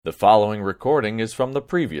The following recording is from the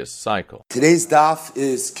previous cycle. Today's daf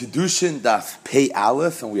is Kiddushin daf Pei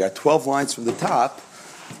Aleph, and we are 12 lines from the top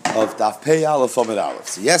of daf Pei Aleph Amid Aleph.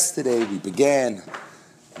 So yesterday we began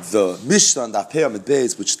the Mishnah on daf Pei Amid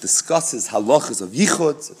Beis, which discusses halachas of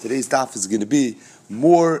Yichud. So today's daf is going to be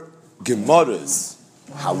more Gemaras,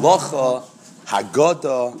 halacha,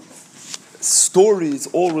 Haggadah, stories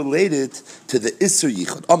all related to the Isser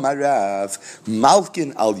Yichud. Amar Rav,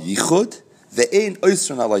 Malkin al Yichud, the ein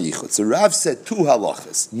oisron ala yichud. So Rav said two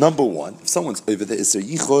halachas. Number one, if someone's over the Isser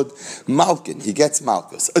Yichud, Malkin, he gets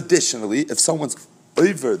Malkus. Additionally, if someone's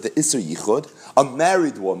over the Isser Yichud, a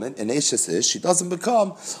married woman, an Eishes Ish, she doesn't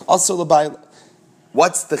become Asur L'Bayla.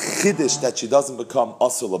 What's the chiddush that she doesn't become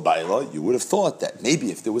Asur L'Bayla? You would have thought that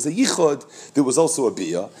maybe if there was a Yichud, there was also a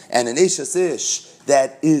Biyah, and an Eishes Ish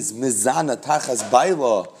that is Mizana Tachas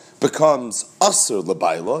Bayla becomes Asur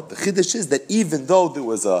L'Bayla. The Chiddush is that even though there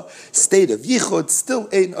was a state of Yichud, still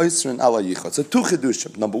Ein Oisrin Ala Yichud. So two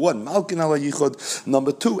Chiddushim. Number one, Malkin Ala Yichud.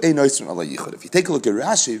 Number two, Ein Oisrin Ala Yichud. If you take a look at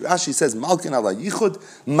Rashi, Rashi says Malkin Ala Yichud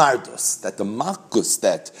Mardos. That the Malkus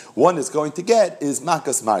that one is going to get is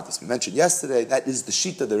Makas Mardos. We mentioned yesterday, that is the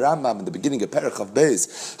Shita the Rambam in the beginning of Perach of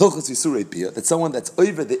Beis, Hilchos Yisurei Piyah, that someone that's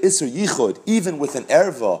over the Isser Yichud, even with an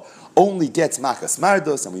Erva, only gets Makas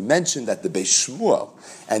Mardos, and we mentioned that the Beis Shmuel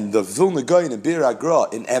and the Vilna Gaon and Bir Agra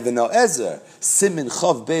in Even Ezer, Simin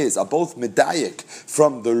Chav Beis, are both medayik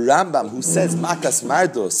from the Rambam who says Makas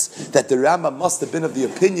Mardos, that the Rambam must have been of the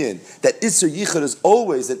opinion that Isser Yichud is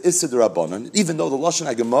always an Isser D'Rabbanan, even though the Lashon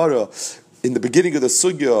HaGemara in the beginning of the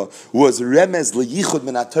sugya was remez leyichud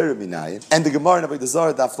min haTorah minayin, and the Gemara in Avodah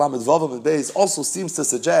Zarah daf lamed vavam and beis also seems to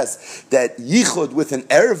suggest that yichud with an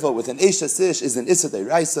erva, with an eishes ish, is an issa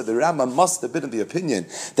deiraisa. The Rambam must have been of the opinion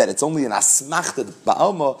that it's only an asmachta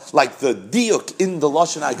ba'alma, like the diuk in the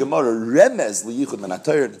Lashon HaGemara remez leyichud min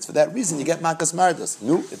haTorah. And it's for that reason you get makas mardos.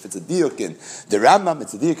 No, if it's a diuk in the Rambam,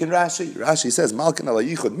 it's a diuk in Rashi. Rashi says malkin ala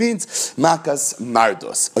yichud means makas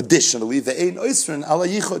mardos. Additionally, the ein oisrin ala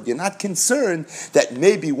yichud. You're not concerned that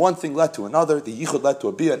maybe one thing led to another, the yichud led to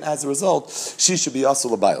a biyah, and as a result, she should be asur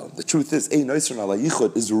l'bayla. The truth is, ein oisron ala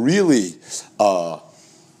yichud is really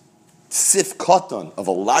sif katan of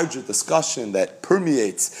a larger discussion that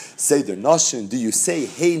permeates Seder Noshin. Do you say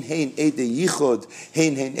hein ede yichud,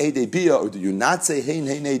 hein ede biyah, or do you not say hein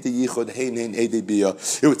ede yichud, hein ede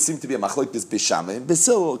biyah? It would seem to be a machlokes b'shamai. And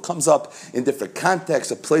Basil comes up in different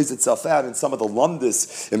contexts. It plays itself out in some of the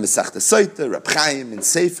lumdis in Masechta Sotah, Reb Chaim in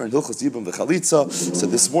Sefer, and Hilchos Yibum v'Chalitza. So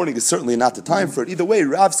this morning is certainly not the time for it. Either way,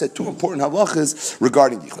 Rav said two important halachas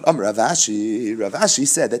regarding yichud. Rav Ashi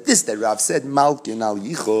said that Rav said malkin al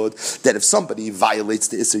yichud, that if somebody violates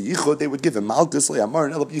the Isser Yichud, they would give him Malkus le'amar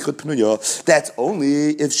and elab Yichud pnuya. That's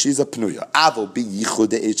only if she's a pnuya. Avol be Yichud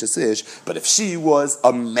de'eishes ish. But if she was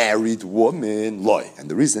a married woman, loy. And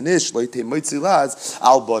the reason is loy te moitzi laz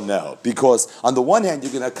al bonel. Because on the one hand,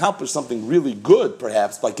 you're going to accomplish something really good,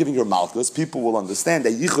 perhaps by giving her Malkus. People will understand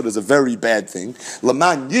that Yichud is a very bad thing.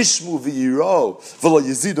 Laman yishmu v'yiro v'lo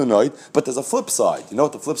yizidonoid. But there's a flip side. You know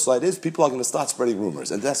what the flip side is? People are going to start spreading rumors,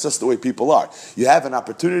 and that's just the way people are. You have an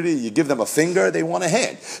opportunity, you give them a finger, they want a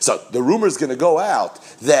hand. So the rumor is going to go out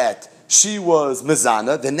that she was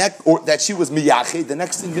mizana, or that she was miyache. The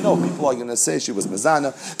next thing you know, people are going to say she was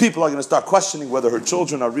mizana. People are going to start questioning whether her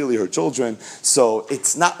children are really her children. So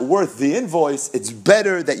it's not worth the invoice. It's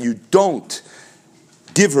better that you don't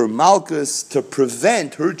give her malchus to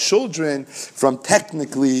prevent her children from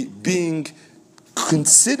technically being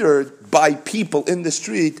considered by people in the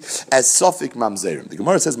street as Sofik Mamzerim. The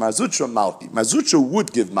Gemara says Marzutra Malki. Marzutra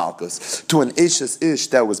would give Malkus to an Eishes Ish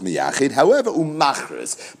that was Miyachid, however,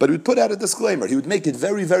 Umachres. But he would put out a disclaimer. He would make it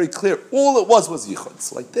very, very clear. All it was Yichud.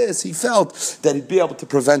 So like this, he felt that he'd be able to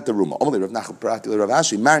prevent the rumor. Only Rav Nachman Parhatya Rav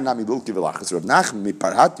Ashi, Mar Nami Lulki V'lachas. Rav Nachman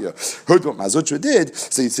Parhatya heard what Marzutra did,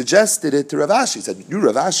 so he suggested it to Rav Ashi. He said, you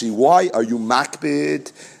Rav Ashi, why are you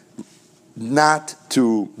makbid not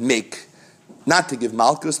to give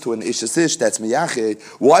Malkus to an Eishes Ish that's Miyached?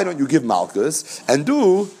 Why don't you give Malkus and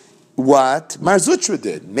do what Marzutra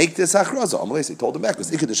did? Make this Achraza. He told him back,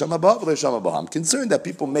 I'm concerned that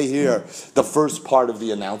people may hear the first part of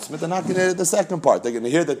the announcement. They're not going to hear the second part. They're going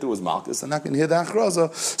to hear that there was Malkus. They're not going to hear the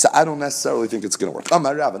Achraza. So I don't necessarily think it's going to work.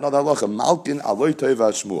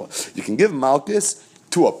 You can give Malkus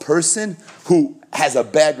to a person who has a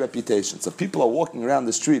bad reputation. So people are walking around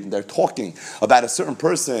the street and they're talking about a certain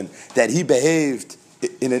person that he behaved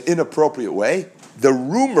in an inappropriate way. The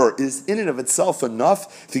rumor is in and of itself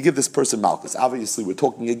enough to give this person malchus. Obviously, we're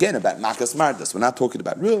talking again about makas mardas. We're not talking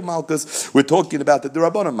about real malchus. We're talking about the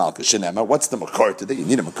D'Rabbanan malchus. Shenema, what's the makar today? You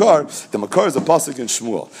need a makar. The makar is a pasuk in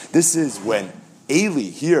Shmuel. This is when Eli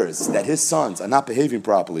hears that his sons are not behaving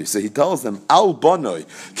properly, so he tells them, Al Banoi,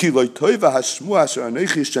 ki lo toiva hashmua asher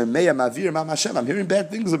anochi shemeya mavir mam Hashem. I'm hearing bad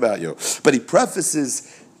things about you. But he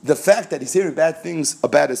prefaces the fact that he's hearing bad things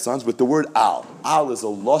about his sons with the word al. Al is a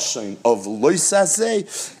lashon of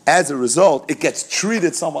loisaseh. As a result, it gets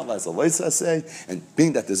treated somewhat as a loisaseh, and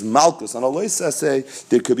being that there's malchus on a loisaseh,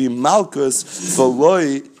 there could be malchus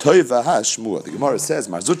v'loi toiva hashmua. The Gemara says,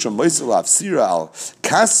 Marzutra moiselav sira al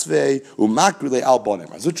kasvei umakrile al bonim.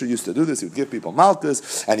 Marzutra used to do this. He would give people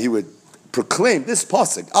malchus, and he would proclaim this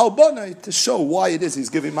pasuk al banai to show why it is he's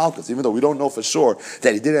giving malchus, even though we don't know for sure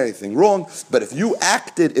that he did anything wrong. But if you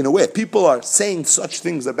acted in a way, people are saying such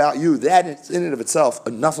things about you, that is in and of itself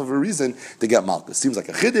enough of a reason to get malchus. Seems like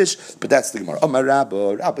a chiddush, but that's the Gemara. Amar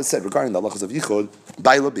Rabba said regarding the halachas of yichud,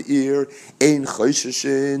 baila be'ir ein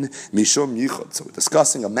chosheshin mishum yichud. So we're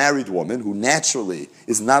discussing a married woman who naturally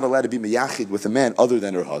is not allowed to be miyachid with a man other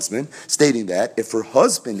than her husband, stating that if her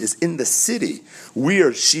husband is in the city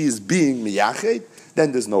where she is being miyached,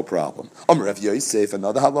 then there's no problem. Rav Yosef,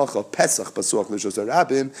 another halacha, Pesach pasuach l'shos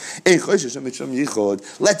harabim, ein chosheshin mishum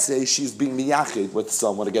yichud. Let's say she's being miyached with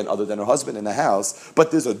someone again other than her husband in the house,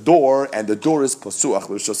 but there's a door and the door is pasuach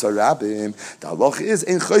l'shos harabim. The halacha is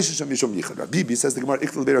ein chosheshin mishum yichud. Rav Bibi says the Gemara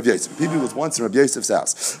iktal be Rav Yosef. Bibi was once in Rav Yosef's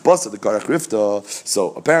house. Basa the karach rifta.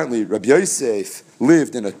 So apparently Rav Yosef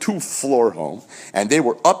lived in a 2-floor home, and they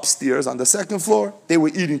were upstairs on the 2nd floor. They were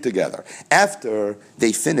eating together. After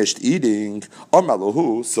they finished eating,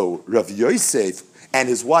 so Rav Yosef and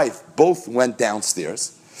his wife both went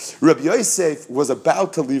downstairs. Rav Yosef was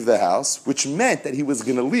about to leave the house, which meant that he was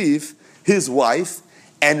going to leave his wife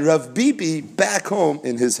and Rav Bibi back home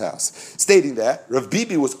in his house, stating that Rav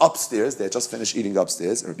Bibi was upstairs. They had just finished eating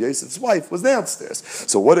upstairs, and Rav Yosef's wife was downstairs.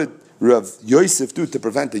 So what did Rav Yosef do to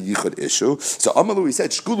prevent the yichud issue? So Amalu, he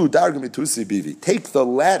said, Shkulu dargam itusi bivi. Take the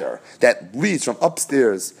ladder that leads from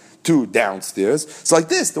upstairs to downstairs. So like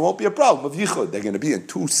this, there won't be a problem of yichud. They're going to be in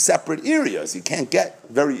 2 separate areas. You can't get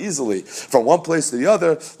very easily from one place to the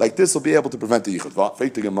other. Like this will be able to prevent the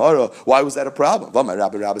yichud. Why was that a problem?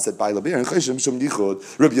 Rabbi said, Rabbi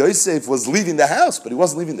Yosef was leaving the house, but he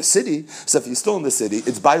wasn't leaving the city. So if he's still in the city,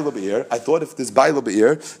 it's Baila Be'ir. I thought if there's Baila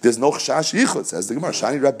Be'ir, there's no chash yichud. Says the Gemara,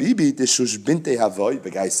 Shani Rabibi, Deshush Binte Havoy,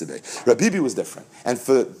 Begaisebe. Rabibi was different. And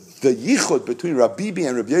for the yichud between Rabibi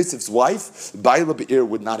and Rabbi Yosef's wife, Baila Be'ir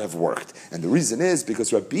would not have worked. And the reason is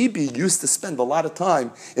because Rabibi used to spend a lot of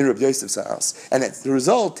time in Rabbi Yosef's house. And as the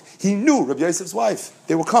result, he knew Rabbi Yosef's wife.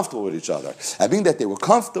 They were comfortable with each other. And being that they were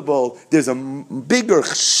comfortable, there's a bigger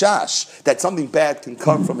chash that something bad can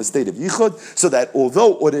come from a state of yichud, so that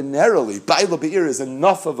although ordinarily Baila Be'ir is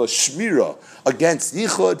enough of a shmira against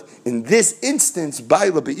yichud, in this instance,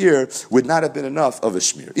 Baila Be'ir would not have been enough of a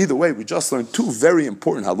shmir. Either way, we just learned 2 very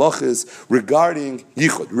important halachas regarding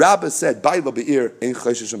yichud. Rabbi said, Baila Be'ir ein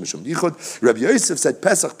chosheshin mishum yichud. Rabbi Yosef said,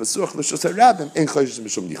 Pesach Pesuach l'shos harabim ein chosheshin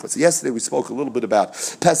mishum yichud. So yesterday we spoke a little bit about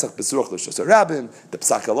Pesach Pesuach l'shos harabim, the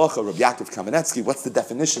Psak Halacha, Rabbi Yaakov Kamenetsky. What's the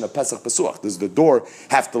definition of Pesach Pesuach? Does the door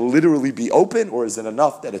have to literally be open, or is it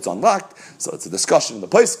enough that it's unlocked? So it's a discussion in the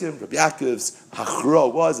Poskim. Rabbi Yaakov's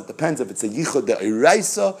hachra was, it depends if it's a yichud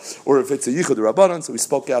de'iraisa or if it's a yichud de'rabbanan. So we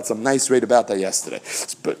spoke out some nice rate about that yesterday.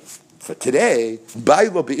 But for today,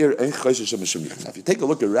 Baila Be'ir ein chosheshin mishum yichud. Now, if you take a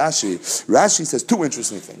look at Rashi, Rashi says 2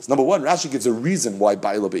 interesting things. Number 1, Rashi gives a reason why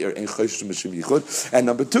Baila Be'ir ein chosheshin mishum yichud, and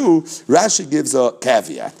number 2, Rashi gives a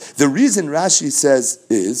caveat. The reason Rashi says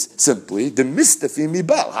is simply the mistafi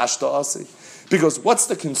mibal hashta asi, because what's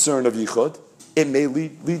the concern of yichud? It may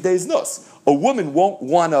lead days nos. A woman won't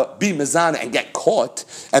want to be mizana and get caught,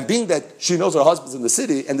 and being that she knows her husband's in the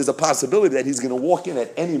city, and there's a possibility that he's going to walk in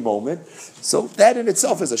at any moment, so that in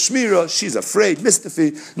itself is a shmira. She's afraid,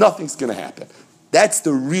 mistafi, nothing's going to happen. That's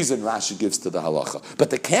the reason Rashi gives to the halacha. But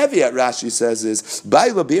the caveat Rashi says is,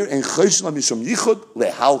 Baila Be'ir ein chosheshin mishum yichud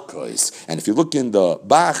lehalkois. And if you look in the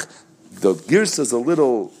Bach, the girsa is a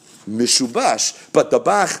little mishubash, but the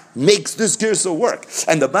Bach makes this girsa work.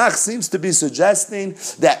 And the Bach seems to be suggesting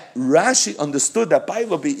that Rashi understood that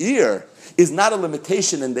Baila Be'ir is not a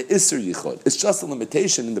limitation in the Isser Yichud. It's just a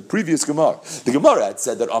limitation in the previous Gemara. The Gemara had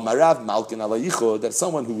said that Amarav Malkin ala Yichud, that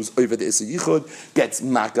someone who was over the Isser Yichud gets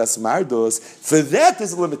Makas Mardos. For that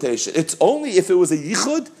is a limitation. It's only if it was a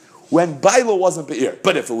Yichud when Baila wasn't Be'ir.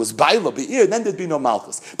 But if it was Baila Be'ir, then there'd be no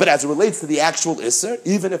Malchus. But as it relates to the actual Isser,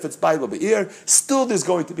 even if it's Baila Be'ir, still there's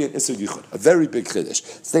going to be an Isser Yichud. A very big Chiddush.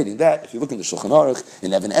 Stating that, if you look in the Shulchan Aruch,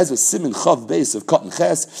 in Even Ezra Simin Chav Beis of Cotton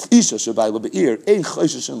Ches, Isha Shebaila Be'ir, Ein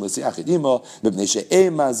Chosheshin L'Siachid Imo, Mibnei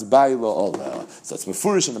She'emaz Baila Ola. So it's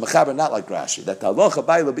Mefurish and the Mechaber, not like Rashi. That Halacha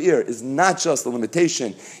Baila Be'ir is not just a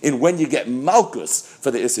limitation in when you get Malchus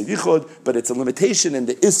for the Isser Yichud, but it's a limitation in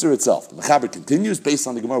the Isser itself. The Mechaber continues, based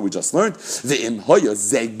on the Gemara we just learned, the Imhoya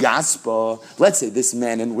Zegaspa. Let's say this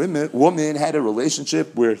man and woman had a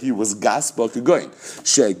relationship where he was Gaspa Kegoin.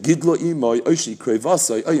 She Gidlo Imoy, Oshi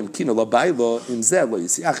Krevasai, Oyim Kino La Bailo, Imzel,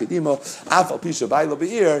 Yisiachid Imo, Afal Pisha Bailo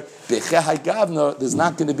Be'ir, Bechehai Gavna, there's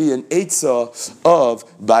not going to be an Eitzah of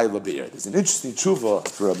Bailo Be'ir. There's an interesting tshuva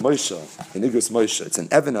for a Moshe, an Igros Moshe. It's an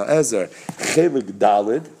Even Ezer, Chelik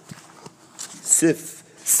Dalid, Sif,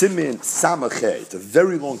 Simin Samachay. It's a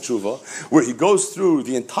very long tshuva where he goes through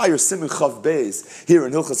the entire Simin Chav Beis here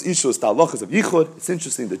in Hilchas Ishus, the halachas of Yichud. It's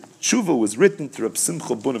interesting. The tshuva was written to Reb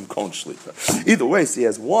Simcha Bunim Kohen Shlita. Either way, so he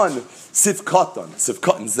has one Sif Katan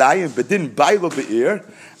Zayin, but didn't Bailo Be'ir.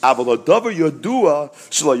 So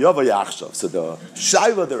the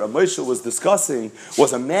Shaila that Ramosha was discussing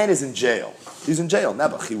was a man is in jail. He's in jail,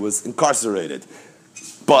 Nebuch. He was incarcerated.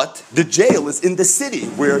 But the jail is in the city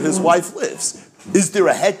where his wife lives. Is there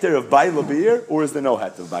a heter of Baila Be'ir, or is there no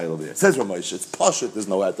heter of Baila Be'ir? Says Ramosha, it's Pashut, there's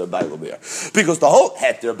no heter of Baila Be'ir. Because the whole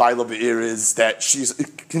heter of Baila Be'ir is that she's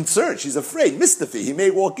concerned, she's afraid. Mistafi, he may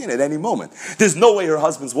walk in at any moment. There's no way her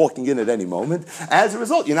husband's walking in at any moment. As a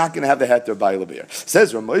result, you're not going to have the heter of Baila Be'ir.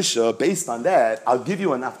 Says Ramosha, based on that, I'll give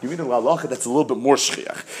you an afgiminu halacha that's a little bit more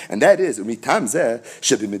shchiach. And that is, Umitam zeh,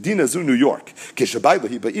 shebi Medina zu New York, keshabayla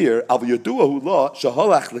hi Be'ir, al yodua hu la,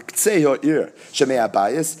 shaholach l'ktzei ha'ir, shemei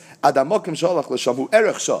abayis, adamokim shalach.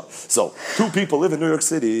 So, two people live in New York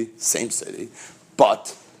City, same city,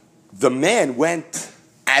 but the man went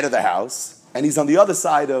out of the house and he's on the other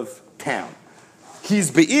side of town. He's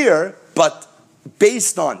Be'ir, but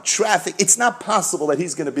based on traffic, it's not possible that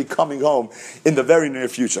he's going to be coming home in the very near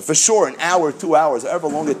future. For sure, an hour, 2 hours, however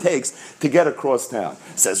long it takes to get across town.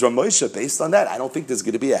 Says Ramosha, based on that, I don't think there's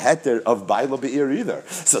going to be a heter of Baila Be'ir either.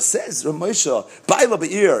 So says Ramosha, Baila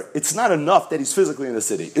Be'ir, it's not enough that he's physically in the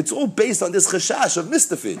city. It's all based on this chashash of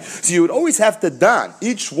mistafi. So you would always have to don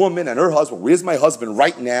each woman and her husband. Where's my husband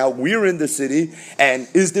right now? We're in the city, and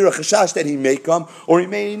is there a chashash that he may come or he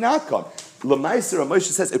may not come? L'maiser,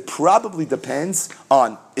 Moshe says it probably depends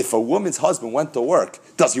on if a woman's husband went to work.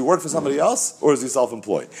 Does he work for somebody else or is he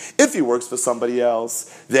self-employed? If he works for somebody else,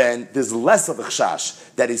 then there's less of a chash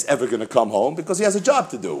that he's ever going to come home because he has a job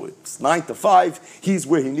to do. It's 9 to 5. He's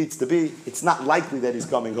where he needs to be. It's not likely that he's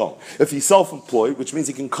coming home. If he's self-employed, which means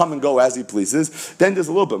he can come and go as he pleases, then there's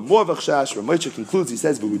a little bit more of a chash. Ramosha concludes, he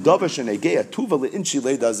says, there's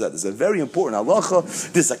a very important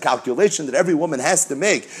halacha. There's a calculation that every woman has to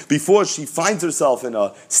make before she finds herself in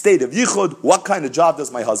a state of yichud. What kind of job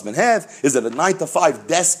does my husband have? Is it a 9 to 5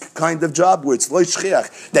 desk kind of job where it's lo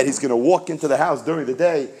shchiach that he's going to walk into the house during the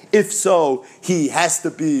day? If so, he has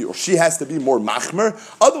to be, or she has to be more machmer.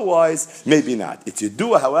 Otherwise, maybe not. It's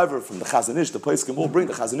Yedua, however, from the Chazon Ish, the place can all bring,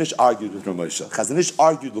 the Chazon Ish argued with Ramosha. Chazon Ish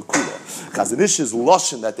argued l'kula. Chazon Ish's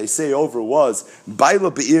lashon that they say over was,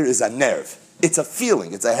 Baila Be'ir is a nerve. It's a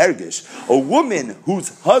feeling, it's a hergish. A woman whose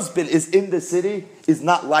husband is in the city is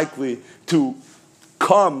not likely to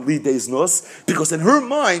come lideis nus, because in her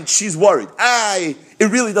mind she's worried. It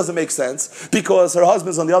really doesn't make sense because her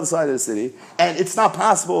husband's on the other side of the city, and it's not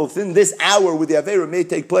possible within this hour where the Aveira may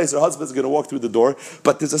take place, her husband's going to walk through the door,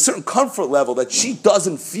 but there's a certain comfort level that she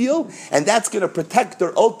doesn't feel, and that's going to protect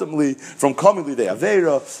her ultimately from coming to the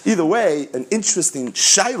Aveira. Either way, an interesting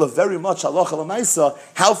shaila, very much halacha l'maisa,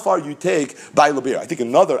 how far you take Baila Be'ir. I think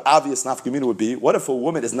another obvious nafkamina would be, what if a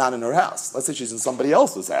woman is not in her house? Let's say she's in somebody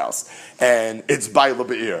else's house, and it's Baila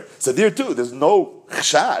Be'ir. So there too, there's no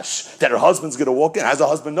chash that her husband's going to walk in. How does her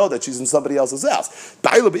husband know that she's in somebody else's house?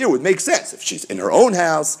 Baila Be'ir would make sense if she's in her own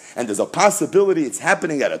house and there's a possibility it's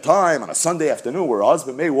happening at a time on a Sunday afternoon where her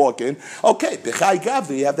husband may walk in. Okay, B'chai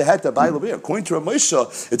Gavli, you have the heter Baila Be'ir. According to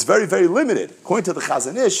Ramosha, it's very, very limited. According to the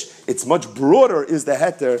Chazon Ish, it's much broader is the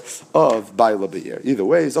heter of Baila Be'ir. Either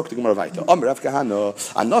way, Zok Gemara Vayta. Amar Rav Kahana,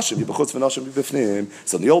 Anoshim Yibachutz v'Anoshim Yibifnim.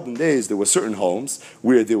 So in the olden days, there were certain homes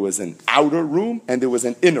where there was an outer room and there was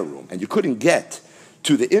an inner room, and you couldn't get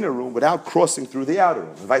to the inner room without crossing through the outer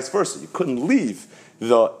room, and vice versa. You couldn't leave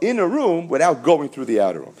the inner room without going through the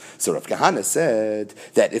outer room. So Rav Kahana said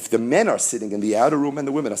that if the men are sitting in the outer room and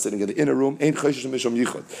the women are sitting in the inner room,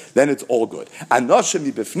 then it's all good. But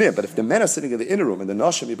if the men are sitting in the inner room and the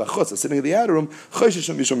nashim b'chutz are sitting in the outer room,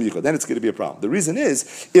 then it's going to be a problem. The reason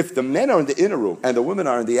is, if the men are in the inner room and the women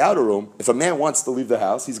are in the outer room, if a man wants to leave the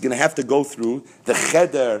house, he's going to have to go through the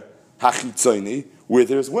cheder hachitzoni, where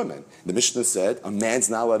there's women. The Mishnah said a man's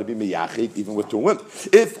not allowed to be miyachid even with two women.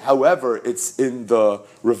 If, however, it's in the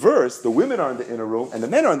reverse, the women are in the inner room and the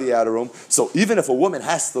men are in the outer room, so even if a woman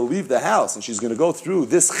has to leave the house and she's going to go through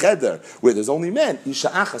this cheder where there's only men, isha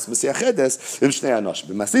achas m'siachedes im shnei anoshim.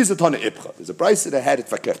 B'masisa tana ipcha. There's a brayso that had it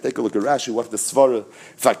faker. Take a look at Rashi, what the svara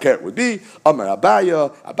faker would be. Amar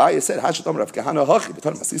Abaya said, Hashat Amar Rav Kahana hachi. But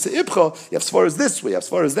masisa ipcha, you have svaras this way, you have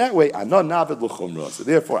svaras that way. Anon navid l'chumra. So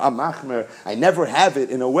therefore, I'm machmer. I never have it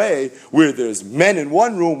in a way where there's men in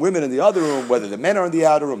one room, women in the other room, whether the men are in the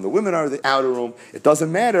outer room, the women are in the outer room, it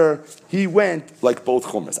doesn't matter. He went like both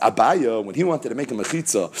chumras. Abaya, when he wanted to make a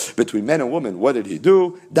mechitza between men and women, what did he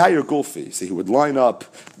do? Dayer gulfi. So he would line up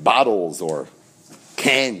bottles or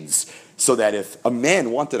cans, so that if a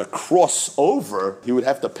man wanted to cross over, he would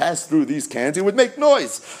have to pass through these cans. He would make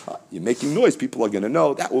noise. You're making noise. People are going to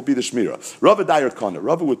know. That will be the shmira. Rava Dayer Kana.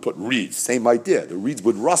 Rava would put reeds. Same idea. The reeds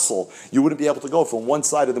would rustle. You wouldn't be able to go from one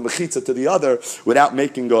side of the mechitza to the other without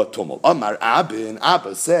making a tumult. Amar Abin.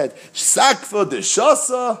 Abba said, Sakfa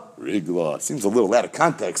deshasa rigla. Seems a little out of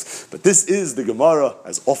context, but this is the Gemara,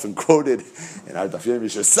 as often quoted in our Daf Yomi.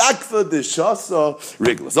 Sakfa deshasa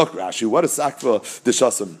rigla. Zok Rashi. What does sakfa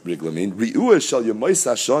deshasa rigla mean? Ri'ua shal yemois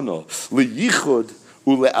hashana liyichud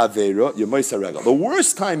ule'avera yemois haregel. The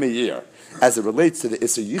worst time of year, as it relates to the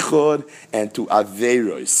Issa Yichud and to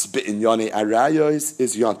Averos, B'inyane Arayos,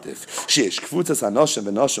 is Yontif. Sheish Kfutzas Hanoshim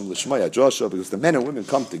V'Noshim L'Shmaya Joshua, because the men and women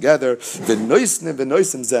come together, V'Noisnim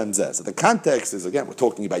V'Noisim Zem Zeh. So the context is, again, we're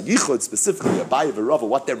talking about Yichud, specifically Abaye V'Rava,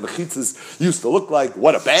 what their mechitzas used to look like,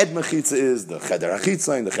 what a bad mechitza is, the Cheder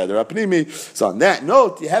HaChitza and the Cheder HaPnimi. So on that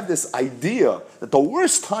note, you have this idea that the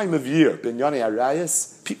worst time of year, B'inyane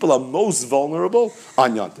Arayos, people are most vulnerable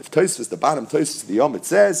on Yontif. Tosfos, the bottom Tosfos of the Yom, it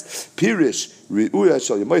says, Pirish, Ri'uya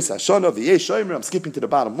shal yemois hashana v'yesh shomer. I'm skipping to the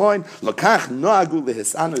bottom line. Lokach noagu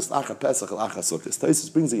lehisanos lachar pesach lachar sukkos.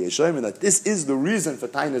 Tosfos brings the yesh shomer that this is the reason for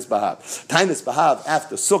Tainis Bahav. Tainis Bahav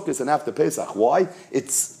after Sukkos and after Pesach. Why?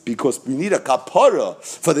 It's because we need a kapara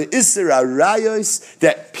for the Isser Arayos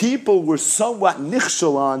that people were somewhat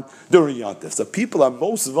nichshel on during Yontif. So people are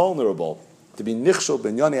most vulnerable to be nichshel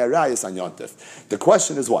ben yonei arayis on Yontif. The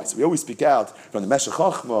question is why. So we always speak out from the Meshech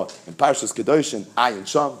Chochmah and Parshas Kiddushin, Ayin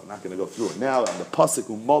Sham. I'm not going to go through it now. And the pasuk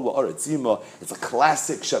Umola Oretzima. It's a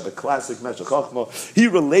classic Shabbat, classic Meshech Chochmah. He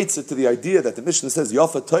relates it to the idea that the Mishnah says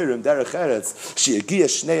Yofa Torah Derech Eretz She'agia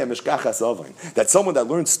Shnei Mishkachas Ovain. That someone that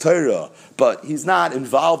learns Torah but he's not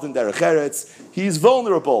involved in Derech Eretz, he's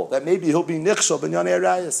vulnerable. That maybe he'll be nichshel ben yonei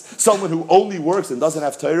arayis. Someone who only works and doesn't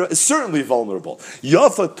have Torah is certainly vulnerable.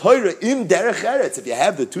 Yafa Torah in Derech Eretz. If you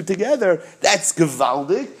have the two together, that's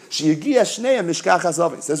gewaldig. She'agia shnei mishkachas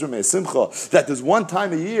avin. It says Ramei Simcha that there's one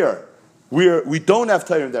time a year where we don't have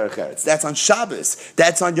Torah and Derech Eretz. That's on Shabbos.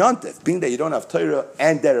 That's on Yontif. Being that you don't have Torah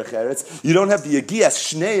and Derech Eretz, you don't have the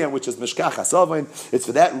Yagias Shneim, which is Mishkachas Avin. It's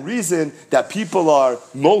for that reason that people are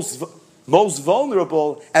most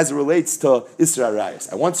vulnerable as it relates to Isra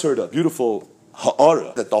Arayis. I once heard a beautiful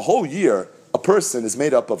ha'ara that the whole year a person is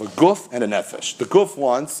made up of a guf and a nefesh. The guf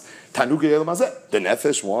wants Tanugi El Mazeh. The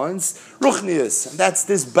nefesh wants Ruchnias. And that's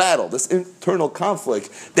this battle, this internal conflict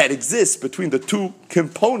that exists between the two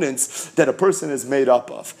components that a person is made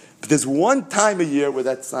up of. But there's one time a year where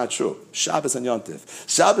that's not true. Shabbos and Yontif.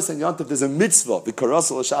 Shabbos and Yontif, there's a mitzvah.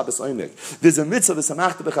 V'karasol Shabbos oinik. There's a mitzvah.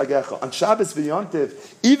 V'samachta b'chagecha. On Shabbos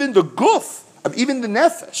v'Yontif, even the guf, even the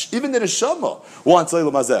nefesh, even the neshama wants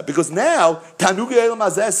Eilam Hazeh. Because now, Tanugi Eilam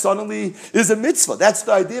Hazeh suddenly is a mitzvah. That's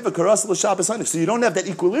the idea of a karasal Shabbos Hanik. So you don't have that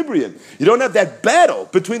equilibrium. You don't have that battle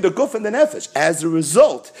between the guf and the nefesh. As a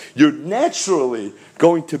result, you're naturally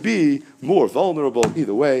going to be more vulnerable.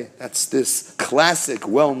 Either way, that's this classic,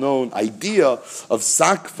 well-known idea of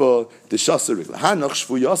sakfa d'shasa rigla. Hanach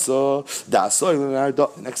shvuyasa da'asoy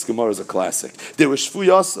l'narda. The next Gemara is a classic. There were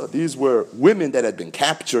shvuyasa. These were women that had been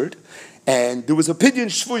captured. And there was a pidyon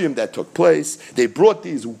shvuyim that took place. They brought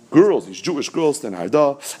these girls, these Jewish girls, to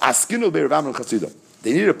Narda. Askinu be'Rav Amram Chasidah.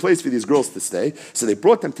 They needed a place for these girls to stay, so they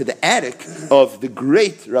brought them to the attic of the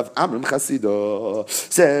great Rav Amram Chasidah.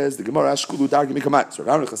 Says the Gemara, Ashkulu Dargi Mikamat. So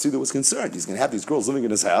Rav Amram Chasidah was concerned. He's going to have these girls living in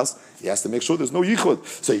his house. He has to make sure there's no yichud.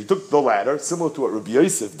 So he took the ladder, similar to what Rabbi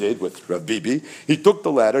Yosef did with Rav Bibi. He took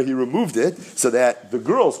the ladder, he removed it, so that the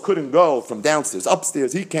girls couldn't go from downstairs.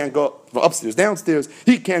 Upstairs, he can't go. from upstairs downstairs.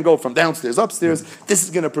 He can't go from downstairs upstairs. This is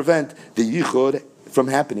going to prevent the yichud from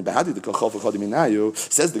happening. But how did the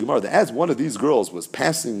says the Gemara that as one of these girls was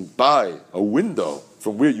passing by a window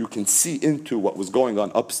from where you can see into what was going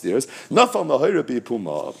on upstairs, bright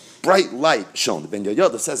light shone. The Ben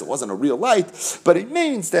Yoda says it wasn't a real light, but it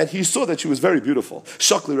means that he saw that she was very beautiful.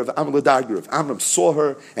 Shakli Rav Amram saw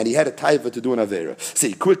her, and he had a taiva to do an avera. So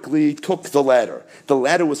he quickly took the ladder. The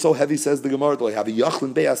ladder was so heavy, says the Gemara,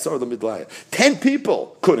 10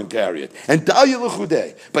 people couldn't carry it. And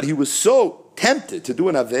but he was so tempted to do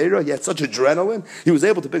an Aveira, he had such adrenaline, he was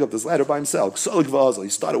able to pick up this ladder by himself. He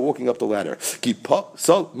started walking up the ladder.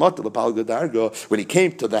 When he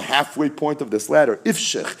came to the halfway point of this ladder,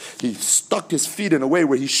 he stuck his feet in a way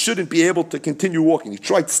where he shouldn't be able to continue walking. He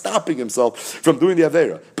tried stopping himself from doing the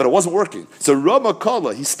Aveira, but it wasn't working. So Rama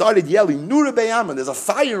Kala, he started yelling, Nura Be'amran, there's a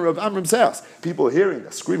fire of Amram's house. People hearing,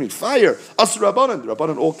 screaming, fire! As Rabbanan, the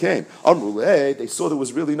Rabbanan all came. Amruleh, they saw there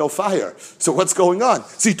was really no fire. So what's going on?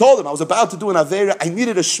 So he told them, I was about to do an Aveira, I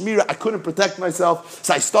needed a Shmira, I couldn't protect myself,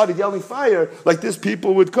 so I started yelling fire, like this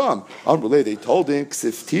people would come. Amruleh, they told him,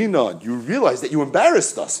 Ksiftina, you realize that you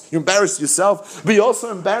embarrassed us. You embarrassed yourself, but you're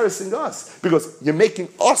also embarrassing us, because you're making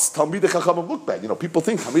us, Talmidei Chachamim, look bad. People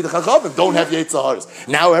think Talmidei Chachamim don't have Yetzer Haras.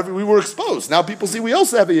 Now we were exposed. Now people see we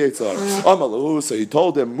also have a Yetzer Hara. So he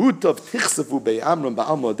told them, Mutav Tichsafu Be'amram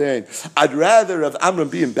Ba'al Modain. I'd rather have Amram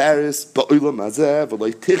be embarrassed, Ba'ulam Hazeh,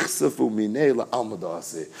 V'loi Tichsafu Minei La'al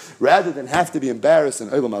Modasi. Rather than have to be embarrassed in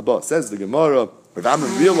Olam Haba. Says the Gemara, Rav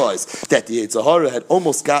Amram realized that the Yetzer Hara had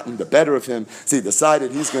almost gotten the better of him, so he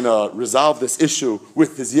decided he's going to resolve this issue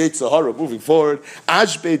with his Yetzer Hara moving forward.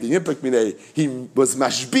 Ashbei the Impak Minei, he was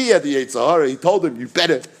mashbiya the Yetzer Hara. He told him, you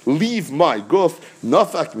better leave my guf.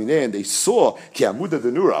 Nafak Minei, and they saw Ki Amuda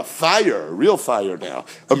Denura, a fire, a real fire now,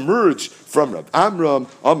 emerge from Rav Amram.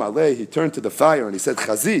 Amalei, he turned to the fire and he said,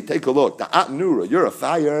 Chazi, take a look. Da'at Nura, you're a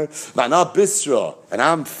fire. Va'na Bisra, and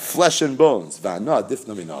I'm flesh and bones. Va'na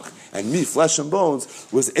Difna Minach, and me, flesh and bones,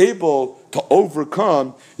 was able to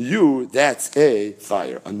overcome you. That's a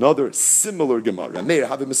fire. Another similar Gemara. Rameir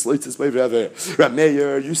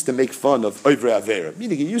used to make fun of Oivre Avera,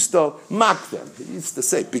 meaning he used to mock them. He used to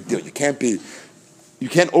say, big deal, you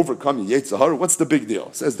can't overcome your Yetzer Hara. What's the big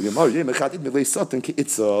deal? Says the Gemara,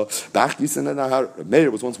 Meir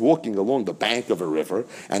was once walking along the bank of a river,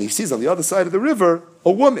 and he sees on the other side of the river a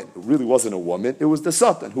woman. It really wasn't a woman, it was the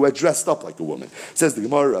Satan who had dressed up like a woman. Says the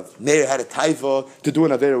Gemara, Meir had a taiva to do an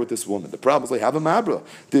Avera with this woman. The problem was, like, have a mabra.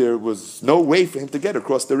 There was no way for him to get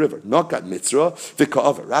across the river. Nakat mitzra,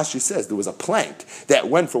 v'ka'ava. Rashi says there was a plank that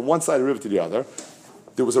went from one side of the river to the other.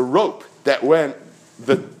 There was a rope that went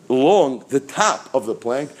along the top of the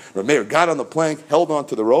plank. Rameir got on the plank, held on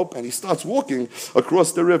to the rope, and he starts walking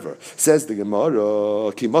across the river. Says the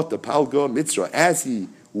Gemara, Kimata Palga Mitzra, as he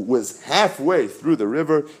was halfway through the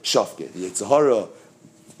river, Shafke, the Yetzer Hara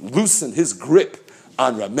loosened his grip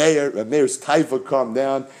on Rameir. Rameir's taiva calmed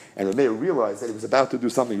down, and Rameir realized that he was about to do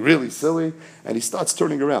something really silly, and he starts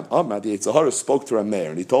turning around. Amad, the Yetzer Hara spoke to Rameir,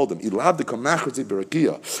 and he told him, were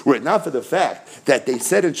it not for the fact that they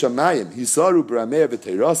said in Shamayim, Hisaru b'Rameir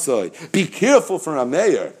v'teirasai, be careful for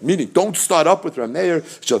Rameir, meaning don't start up with Rameir,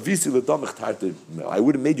 I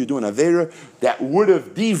would have made you do an Aveira that would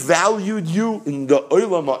have devalued you in the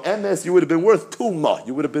Olam HaEmes. You would have been worth tumah.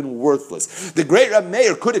 You would have been worthless. The great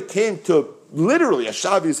Rameir could have came to literally a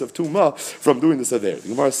Shabbos of Tumah from doing this Aveira. The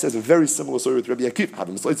Gemara says a very similar story with Rabbi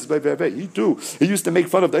Akiva. He too, he used to make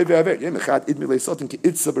fun of the Aveira.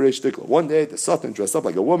 One day the Satan dressed up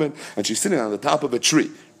like a woman, and she's sitting on the top of a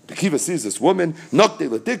tree. Akiva sees this woman,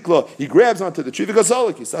 he grabs onto the tree, he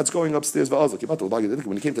starts going upstairs. When he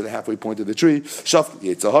came to the halfway point of the tree,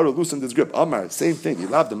 Yetzer Hara loosened his grip. Amar, same thing. He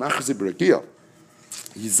loved the Machazi B'Rakia.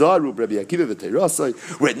 Yizaru Rabbi Akiva v'Teirasai.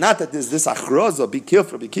 Were it not that there's this achroza, be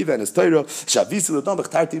careful, Rabbi Akiva and his Torah, Shavisi l'dam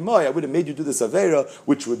b'chtarti mai, I would have made you do this avera,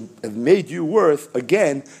 which would have made you worth,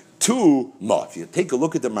 again, 2 ma. If you take a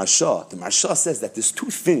look at the Marsha says that there's 2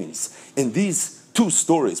 things in these 2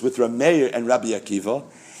 stories with Rameir and Rabbi Akiva,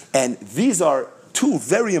 and these are 2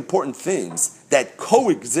 very important things that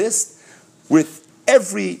coexist with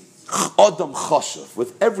every Adam Chashav,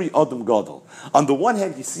 with every Adam Gadol. On the one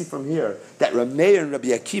hand, you see from here that Rameir and Rabbi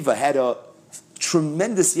Akiva had a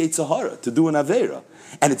tremendous Yetzer Hara to do an Aveira.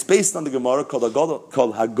 And it's based on the Gemara called Hagadol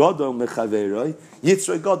Mechaveroi,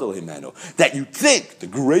 Yitzrei Gadol Himeno. That you think the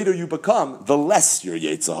greater you become, the less your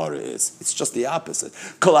Yetzer Hara is. It's just the opposite.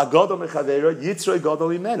 Kol Hagadol Mechaveroi, Yitzrei Gadol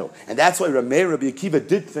Himeno. And that's why Rameir and Rabbi Akiva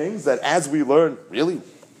did things that, as we learn, really,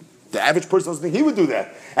 the average person doesn't think he would do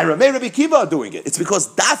that. And Rameir and Rabbi Akiva are doing it. It's because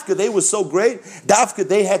Dafka, they were so great. Dafka,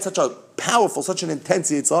 they had such a powerful, such an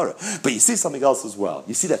intense Yitzhara. But you see something else as well.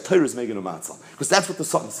 You see that Torah is making a matzah. Because that's what the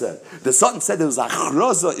Satan said. The Satan said there was a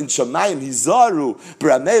chroza in Shamayim, Hizaru,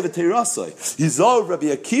 B'ramei v'teirasoi. Hizaru, Rabbi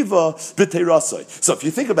Akiva, v'teirasoi. So if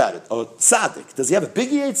you think about it, a tzaddik, does he have a big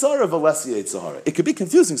Yitzhara or a less Yitzhara? It could be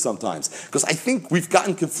confusing sometimes. Because I think we've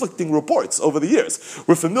gotten conflicting reports over the years.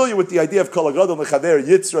 We're familiar with the idea of Kol HaGadol Mechaver,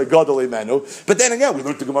 Yitzhara, Gadol Imenu. But then again, we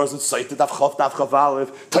learned the Gemara's in Seit, Daf Chav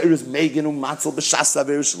Aleph, Torah is Megan Umatzel, B'shas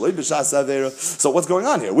Avera, Shaloi B'shas Avera. So what's going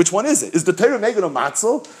on here? Which one is it? Is the Torah Megan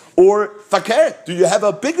Umatzel or Fakir? Do you have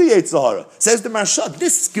a bigger Yitzhara? Says the Marsha.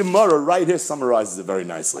 This Gemara right here summarizes it very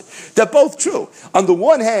nicely. They're both true. On the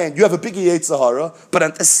one hand, you have a bigger Yitzhara, but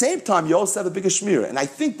at the same time, you also have a bigger Shmira. And I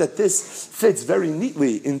think that this fits very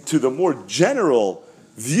neatly into the more general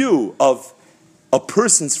view of a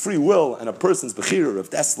person's free will and a person's bechira. Of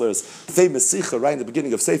Dessler's famous sikha right in the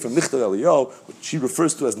beginning of Sefer Michtav Eliyahu, which he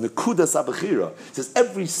refers to as Nekudas HaBechira. He says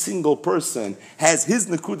every single person has his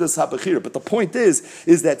Nekudas HaBechira. But the point is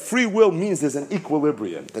that free will means there's an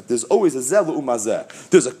equilibrium, that there's always a zelu umazeh.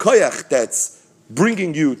 There's a koyach that's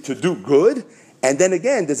bringing you to do good, and then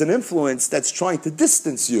again, there's an influence that's trying to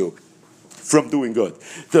distance you from doing good.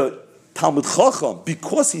 The Talmud Chacham,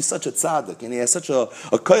 because he's such a tzaddik and he has such a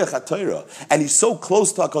koyach HaTorah, and he's so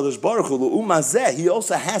close to HaKadosh Baruch Hu, L'umazeh, he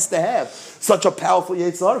also has to have such a powerful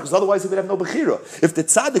Yetzirah, because otherwise he would have no Bechira. If the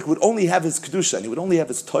tzaddik would only have his Kedusha, and he would only have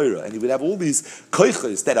his Torah, and he would have all these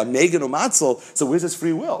koyches that are Megan or Matzel, so where's his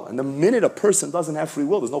free will? And the minute a person doesn't have free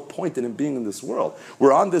will, there's no point in him being in this world.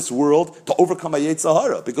 We're on this world to overcome a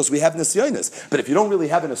Yetzirah, because we have Nisyonis. But if you don't really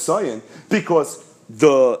have an Nisayon, because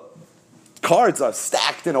the cards are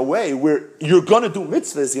stacked in a way where you're going to do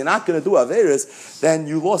mitzvahs, you're not going to do averas, then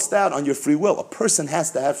you lost out on your free will. A person has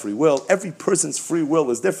to have free will. Every person's free will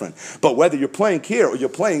is different. But whether you're playing here or you're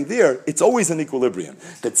playing there, it's always an equilibrium.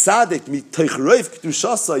 The tzaddik, miteichreif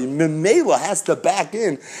k'dushasai, memela has to back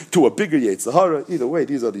in to a bigger Yetzirah. Either way,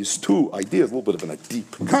 these are these two ideas, a little bit of a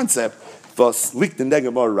deep concept. Thus, likt in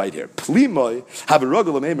Negamar right here. Plimoy, have a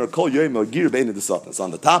ruggle of aimer, kol yoyim, gir bein the Satan. On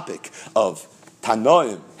the topic of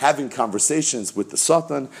Tanoim having conversations with the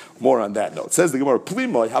Satan, more on that note. It says the Gemara,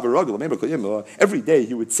 every day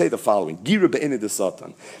he would say the following: Gira be'inid the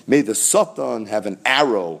Satan. May the Satan have an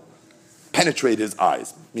arrow penetrate his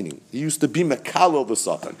eyes. Meaning, he used to be Mekalo the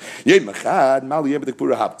Satan.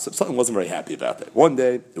 So Satan wasn't very happy about that. One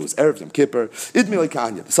day, it was Erev Yom Kippur.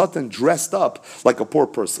 The Satan dressed up like a poor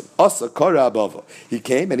person. He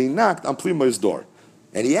came and he knocked on Plimoy's door.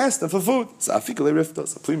 And he asked him for food. So Afikale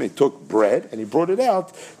Riftos. Plime took bread and he brought it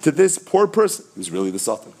out to this poor person. He was really the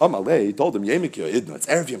Satan. Amalei, he told him, it's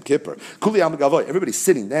Erev Yom Kippur. Everybody's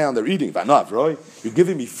sitting down, they're eating. You're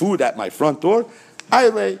giving me food at my front door?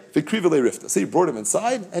 So he brought him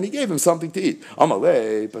inside and he gave him something to eat.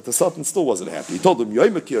 But the Sultan still wasn't happy. He told him,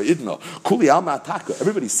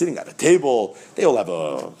 everybody's sitting at a table, they all have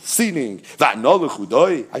a seating.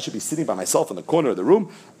 I should be sitting by myself in the corner of the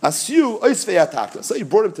room. So he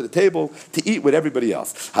brought him to the table to eat with everybody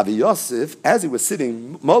else. As he was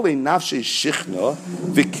sitting,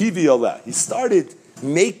 he started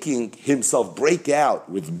making himself break out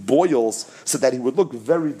with boils so that he would look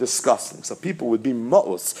very disgusting. So people would be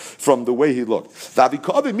ma'us from the way he looked. And he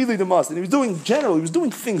was doing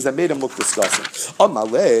things that made him look disgusting.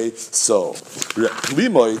 So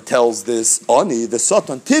Limoy tells this Ani, the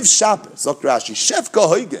Satan, Tiv Shaper, Zokrashi, Shef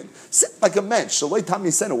Kahoigen. Sit like a man. Shaloi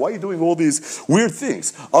Tami Sena. Why are you doing all these weird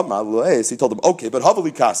things? He told him, okay, but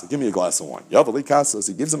Havali Kasa, give me a glass of wine. Havali Kasa, so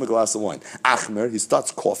he gives him a glass of wine. Achmer, he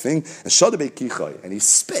starts coughing, and Shadabe Kichai, and he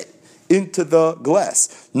spit into the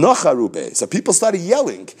glass. Nocharube. So people started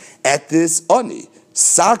yelling at this Ani.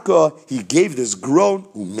 Saka, he gave this groan,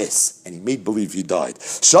 umis, and he made believe he died.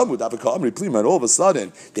 Shamud Avaka Amri Plima, and all of a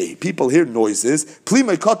sudden, the people hear noises.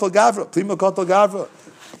 Plima Katal Gavra, Plima Katal Gavra.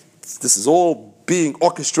 This is all being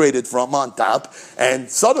orchestrated from on top, and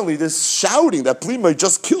suddenly this shouting that Plima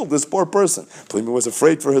just killed this poor person. Plima was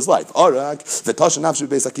afraid for his life. Arak, he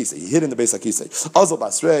hid in the Beis HaKisei. Azal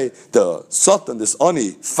Basrei, the Satan, this Ani,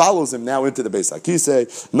 follows him now into the Beis HaKisei.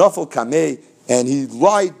 Nafal Kamei, and he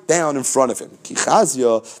lied down in front of him.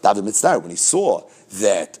 Kichazia, David Mitzvah, when he saw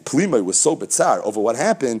that Plima was so bitzar over what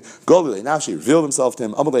happened, Golile Nafshi revealed himself to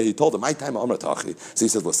him. Amalei, he told him, my time Amratachi. So he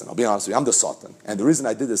said, listen, I'll be honest with you, I'm the Satan. And the reason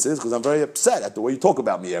I did this is because I'm very upset at the way you talk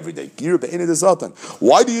about me every day. The Satan.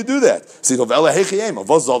 Why do you do that? So he told,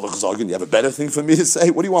 you have a better thing for me to say?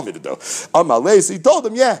 What do you want me to do? Amalei, so he told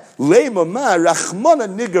him, yeah,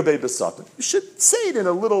 you should say it in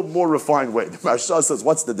a little more refined way. The Maharsha says,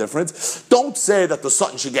 what's the difference? Don't say that the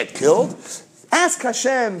Satan should get killed. Ask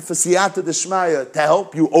Hashem for siyata d'shmaya to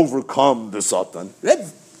help you overcome the Satan.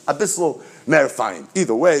 Abyssal Merifayim.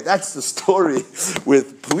 Either way, that's the story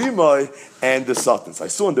with Plimai and the Sultans. I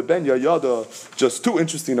saw in the Ben Yada just two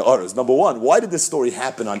interesting orders. Number one, why did this story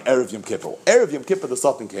happen on Erev Yom Kippur? Erev Yom Kippur, the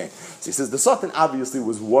Sultan came. So he says the Sultan obviously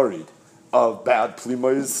was worried about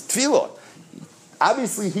Plimai's tefillah.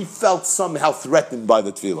 Obviously, he felt somehow threatened by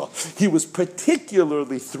the tefillah. He was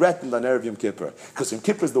particularly threatened on Erev Yom Kippur, because Yom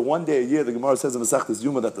Kippur is the one day a year, the Gemara says in Masechtas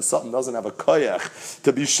Yuma, that the Sultan doesn't have a koyach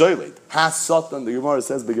to be shoyled. Has Sultan, the Gemara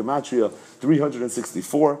says, Begematria,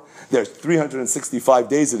 364. There's 365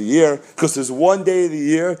 days of the year, because there's one day of the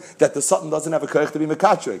year that the Sultan doesn't have a koyach to be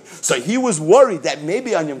mekatrig. So he was worried that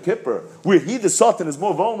maybe on Yom Kippur, where he, the Sultan, is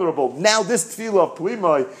more vulnerable, now this tefillah of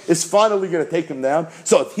Plimai is finally going to take him down.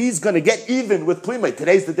 So if he's going to get even with Plimai,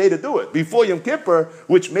 today's the day to do it. Before Yom Kippur,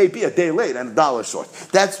 which may be a day late and $1 short.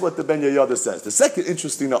 That's what the Ben Yoyada says. The second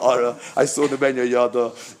interesting na'ara I saw in the Ben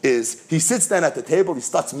Yoyada is he sits down at the table, he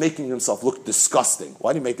starts making himself look disgusting.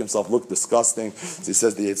 Why do he make himself look disgusting? So he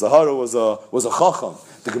says the Yetzer Hara was a chacham.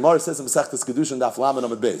 The Gemara says in Masechtas Kiddushin daf lamed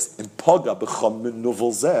amud beis, in paga b'cham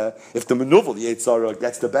menuvel zeh, if the menuvel, the Yetzer Hara,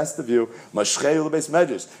 gets the best of you, mashchei l'beis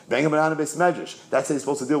medrash, bring him around a beis medrash. That's how you're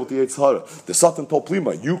supposed to deal with the Yetzer Hara. The Sultan told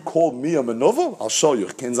Plima, you call me a menuvel? I'll show you.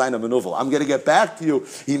 Ken zayin a menuvel. I'm going to get back to you.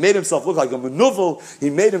 He made himself look like a menuvel.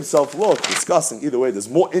 He made himself look disgusting. Either way, there's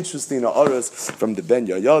more interesting na'aras from the Ben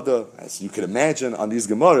Yoyada, as you can imagine, on these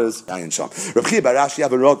Gemaras. Ayin Sham. Reb Chia bar Rashi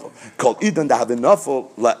have a rogel called Idan da have a nafel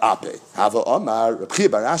la'ape. Have a Omar. Reb Chia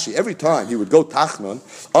bar Rashi, every time he would go Tachnun,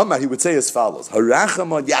 Omar, he would say as follows: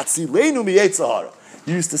 Harachamon yatzilenu mi Yetzer Hara.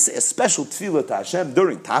 He used to say a special tefillah to Hashem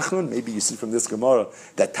during Tachnun. Maybe you see from this Gemara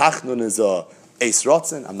that Tachnun is a Eis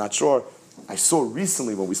Rotzen. I'm not sure. I saw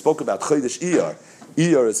recently when we spoke about Chodesh Iyar.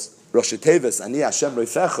 Iyar is Rosh Teves Ani Hashem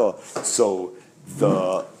Reifecha. So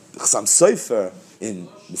the Chasam Sofer in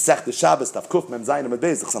Masechta Shabbos Tav Kuf Mem Zayin Amud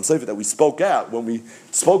Beis, the Chasam Sofer that we spoke out when we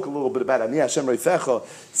spoke a little bit about Ani Hashem Reifecha,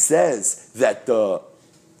 says that the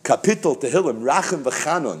Kapitel Tehillim Rachem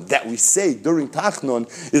v'Chanon that we say during Tachnun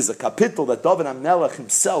is a kapitel that David HaMelech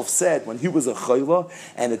himself said when he was a chayla,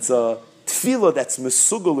 and it's a tefillah that's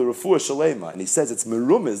mesugal l'refuah shalema, and he says it's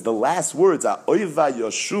merumiz. The last words are oiva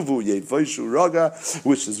yoshuvu yevoishu raga,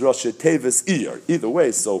 which is Rosh Tevis Iyar. Either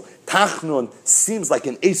way, so Tachnun seems like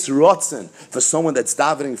an Eis Rotzen for someone that's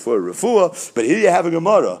davening for a refuah, but here you have a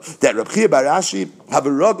Gemara that Reb Chia bar Rashi have a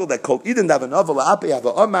rogel that called Eden davanav la'ape have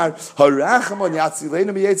a Omar harachamon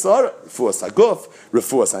yatzilenu mi Yetzer Hara refuah saguf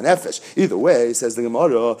refuah sanefesh. Either way, says the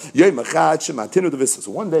Gemara yom echad shematinu devisus.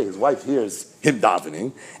 So one day his wife hears him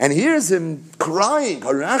davening and hears him crying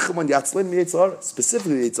harachamon yatzilenu mi Yetzer Hara,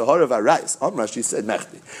 specifically Yetzer Hara v'arayis. Omar, she said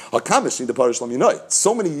mechti hakamish the parish laminoi.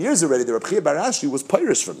 So many years already the Reb Chia bar Rashi was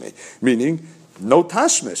pirish from me. Meaning, no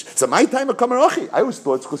tashmish. So my time of Kamarachi, I always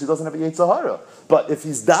thought it's because he doesn't have a Yetzer Hara. But if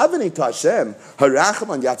he's davening to Hashem,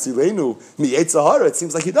 Harachamon Yatzilenu mi Yetzer Hara, it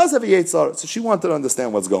seems like he does have a Yetzer Hara. So she wanted to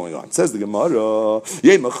understand what's going on. It says the Gemara,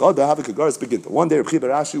 one day Reb Chia bar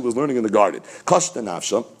Rashi was learning in the garden. Kashta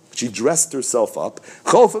nafsha. She dressed herself up.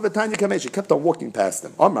 She kept on walking past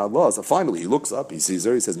him. Amar Allah, so finally he looks up, he sees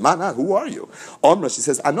her, he says, Mana, who are you? Amra, she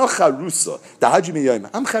says, Ano Charusa.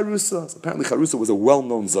 I'm Charusa. So apparently Charusa was a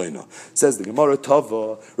well-known Zaina. Says the Gemara,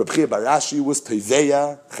 Tava, Reb Chia bar Rashi was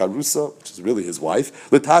Teveya, Charusa, which is really his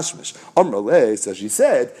wife, L'Tashmish. Amra Le, so she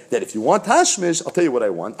said, that if you want Tashmish, I'll tell you what I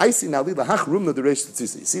want. I see now, Lahach Rumna Deresh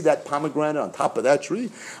Tzisi. You see that pomegranate on top of that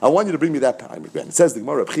tree? I want you to bring me that pomegranate. It says the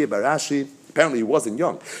Gemara, Reb Chia bar Rashi, apparently he wasn't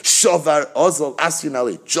young. Shavar Ozal Asyan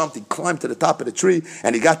Ali jumped, he climbed to the top of the tree,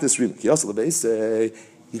 and he got this ring. He did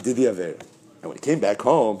the Avera. And when he came back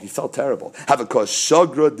home, he felt terrible.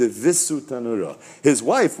 His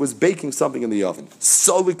wife was baking something in the oven. Reb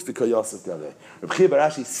Chia bar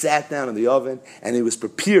Rashi sat down in the oven, and he was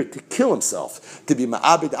prepared to kill himself, to be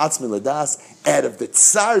ma'abed atzmi ladas, out of the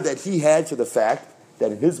tsar that he had for the fact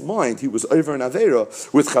that in his mind he was over an Avera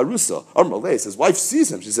with Charusa. Amrullah, his wife sees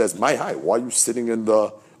him. She says, "My hi, why are you sitting in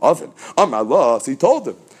the oven?" Amrullah, so he told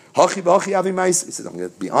him. He said, I'm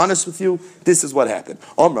going to be honest with you. This is what happened.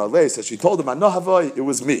 Amrullah says she told him, it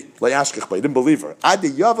was me. He didn't believe her.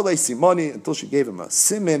 Until she gave him a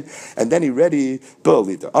simin, and then he ready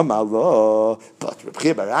believed her. Amrullah, but Reb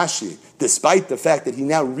Chia bar Rashi, despite the fact that he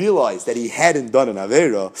now realized that he hadn't done an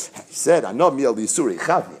Avera, he said, I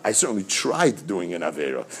certainly tried doing an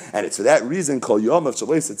Avera. And it's for that reason, the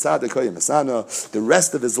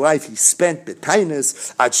rest of his life he spent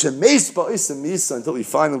betainis until he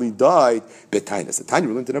finally died betainis. The Tanya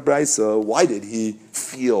learned in a brayso, why did he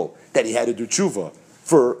feel that he had to do tshuva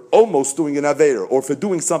for almost doing an Aveira, or for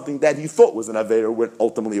doing something that he thought was an Aveira, when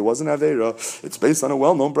ultimately it wasn't Aveira. It's based on a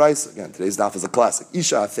well-known brayso. Again, today's daf is a classic.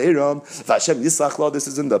 Isha Afeiram, Vashem Yisach Lo, this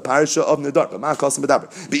is in the parasha of Nedar, but Man Kasim Medaber.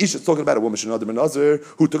 But Isha is talking about a woman, Shenadar Ben Nazir,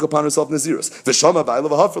 who took upon herself Nazirus. V'shama Ba'ila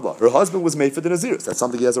V'hafarla, her husband was made for the Nazirus. That's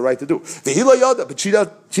something he has a right to do. V'hila Yada, but she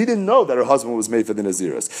didn't know that her husband was made for the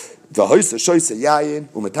Nazirus. V'hoysa Shoysa Yayin,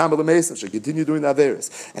 Umetam B'Lemesim, she continued doing the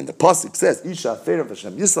Averis. And the pasuk says, Isha Afeiram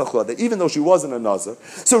Vashem Yisach Lo, that even though she wasn't a Nazir,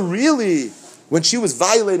 so really, when she was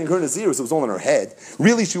violating her Nazirus, it was all in her head.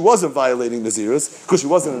 Really, she wasn't violating Nazirus because she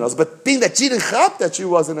wasn't a Nazir. But being that she didn't chap that she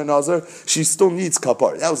wasn't a Nazir, she still needs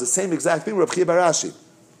kapar. That was the same exact thing with Reb Chia bar Ashi.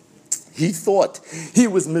 He thought he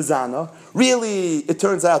was mizana. Really, it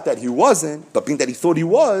turns out that he wasn't. But being that he thought he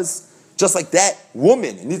was, just like that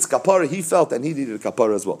woman needs kapara, he felt that he needed a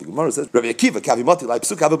kapara as well. The Gemara says, Rabbi Akiva, kavimati like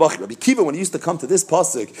psuk havabachi. Rabbi Akiva, when he used to come to this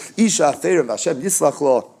pasuk, Isha Afeiram Vashem Yislach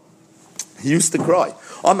Lo, he used to cry.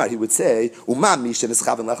 Amar, he would say, someone who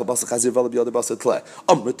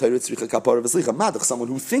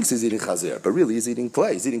thinks he's eating chazir, but really he's eating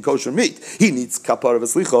clay, he's eating kosher meat. He needs kapar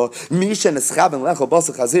v'slicha.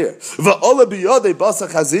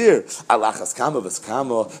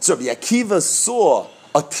 So Rabbi Akiva saw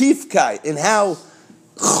a tifkai in how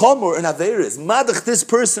Chomer and Aveira is. Madach, this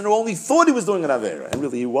person who only thought he was doing an Aveira, and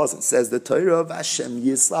really he wasn't. Says the Torah of Hashem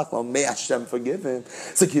Yislach, well, may Hashem forgive him.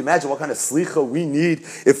 So can you imagine what kind of slicha we need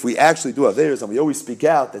if we actually do Aveiras? And we always speak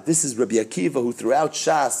out that this is Rabbi Akiva, who throughout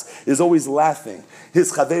Shas is always laughing.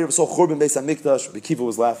 His Chaveir saw Churban Beis HaMikdash, Rabbi Akiva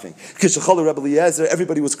was laughing. Kishachol Rabbi Eliezer,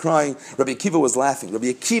 everybody was crying, Rabbi Akiva was laughing.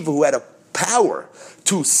 Rabbi Akiva, who had a power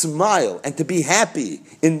to smile and to be happy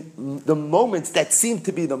in the moments that seemed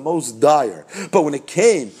to be the most dire. But when it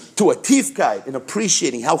came to a tifkai in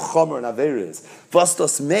appreciating how chomer and aver is,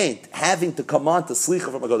 Vastos meant having to come on to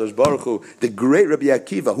Slicha from HaKadosh Baruch Hu, the great Rabbi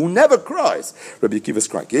Akiva, who never cries. Rabbi Akiva's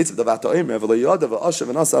crying. That's the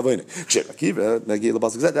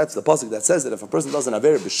pasuk that says that if a person does an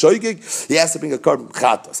aver b'shoigig, he has to bring a carbon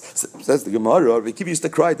chatos. Says the Gemara, Rabbi Akiva used to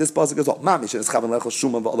cry at this pasuk as well. This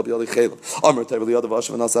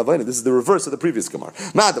is the reverse of the previous Gemara.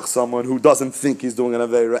 Madach, someone who doesn't think he's doing an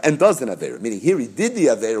Aveira and does an Aveira. Meaning here he did the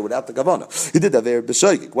Aveira without the Kavanah. He did the Aveira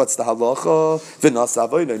b'shoigig. What's the halacha? If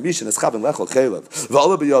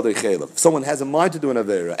someone has a mind to do an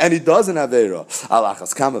Aveira and he does an Aveira,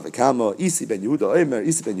 alachas kama v'kama, Isi ben Yehuda Omer,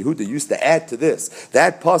 Isi ben Yehuda used to add to this,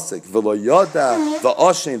 that pasuk, v'lo yoda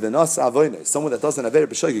v'oshen v'nasa avoyne, someone that does an Aveira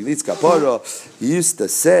b'shoigig needs kapara, he used to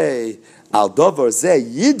say, Al davar zeh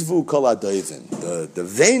yidvu kol adoivin. The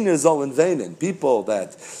vain is all in vain. People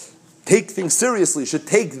that take things seriously should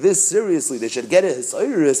take this seriously. They should get a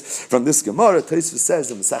hisayrus from this Gemara. Tosfos says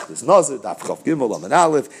in Masechtas Nazir, Daf Chav Gimel Amud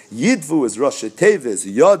Aleph, Yidvu is Rosh Tevis,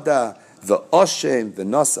 Yoda, the Oshem, the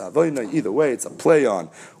Nasa Avoyna. Either way, it's a play on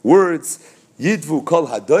words. Yidvu kol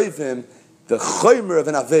hadoivim, the chomer of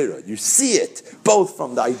an Aveira. You see it both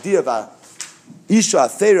from the idea of a Isha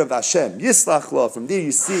Afeiram Vashem Yislach Lo. From there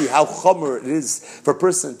you see how chomer it is for a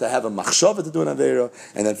person to have a machshava to do an aveira,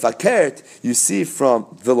 and then fakert you see from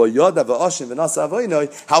V'lo Yoda V'Oshim V'Nasa Avoynoi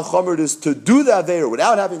how chomer it is to do the aveira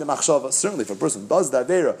without having the machshava. Certainly, if a person does the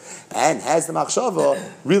aveira and has the machshava,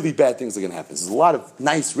 really bad things are going to happen. There's a lot of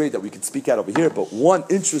nice rate that we could speak out over here, but one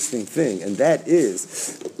interesting thing, and that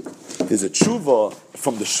is a tshuva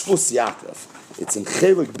from the Shvus Yaakov. It's in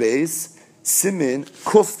Chelik Beis Simin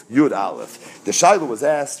Kuf Yud Aleph. The Shaila was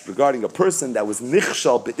asked regarding a person that was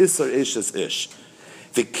nichshal be'isar eshes ish.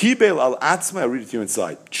 V'kibel al atzma, I read it to you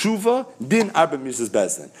inside. Tshuva din arba mises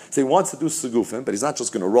bezdin. So he wants to do segufim, but he's not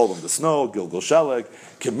just going to roll in the snow, gilgul shelek,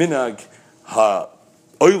 keminag,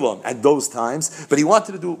 oilam at those times, but he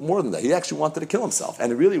wanted to do more than that. He actually wanted to kill himself,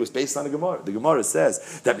 and it really was based on the Gemara. The Gemara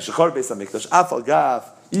says that b'shachar beis hamikdash afal gav,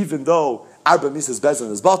 even though Arba Mises Bezin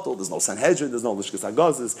is bottled, there's no Sanhedrin, there's no Lishkas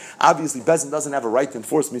Hagazis. Obviously, Bezin doesn't have a right to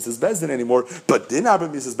enforce Mises Bezin anymore, but din Arba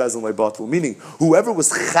Mises Bezin lay bottled, meaning whoever was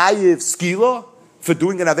Chayiv Skila for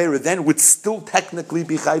doing an Aveira then would still technically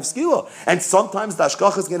be Chayiv Skila. And sometimes the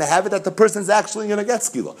Ashkach is going to have it that the person's actually going to get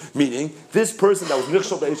Skila. Meaning, this person that was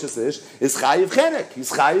Nichshal Be'eshes Ish is Chayiv Chenek. He's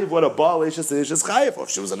Chayiv what a Baal Eshes Ish is Chayiv. Or if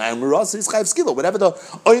she was an Ayam he's Chayiv Skila, whatever the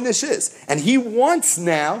Oynish is. And he wants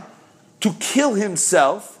now to kill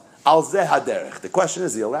himself. Al zeh haderech. The question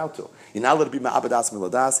is he allowed to? You're not allowed to be ma'abadas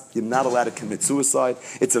miladas. You're not allowed to commit suicide.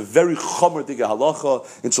 It's a very chomer diga halacha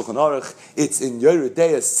in Shulchan Aruch. It's in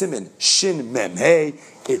Yeridea Simin Shin Mem Hey.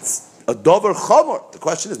 It's a dover chamor. The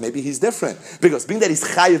question is, maybe he's different. Because being that he's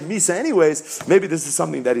chayiv misa anyways, maybe this is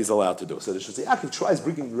something that he's allowed to do. So the Shulchan Yaakov tries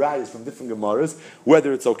bringing rayas from different Gemaras,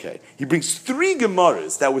 whether it's okay. He brings 3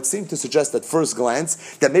 Gemaras that would seem to suggest at first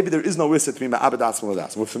glance that maybe there is no issa to be ma'abed atzmo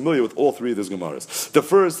ladas. We're familiar with all 3 of those Gemaras. The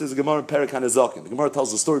first is a Gemara in Perek HaNezakim. The Gemara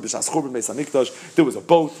tells the story, b'shas churban beis hamikdash, there was a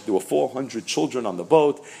boat, there were 400 children on the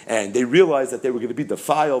boat, and they realized that they were going to be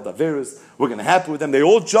defiled, averos were going to happen with them. They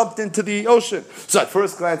all jumped into the ocean. So at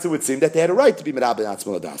first glance, it would seem that they had a right to be ma'abed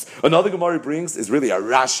atzmo ladas. Another Gemara brings is really a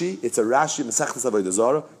Rashi. It's a Rashi, Mesechtes Avodah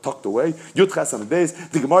Zarah, tucked away. Yud Ches Amud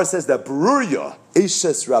Beis. The Gemara says that Beruria,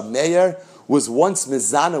 Eshes Rab Meir, was once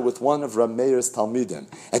mizana with one of Rab Meir's Talmidim.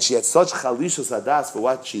 And she had such chalishus hadas for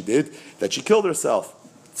what she did that she killed herself.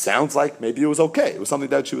 Sounds like maybe it was okay. It was something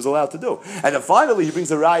that she was allowed to do. And then finally, he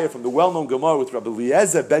brings a raya from the well-known Gemara with Rabbi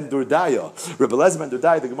Eliezer ben Durdaya. Rabbi Eliezer ben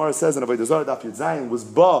Durdaya, the Gemara says in Avodah Zarah Daf Yud Zayin, was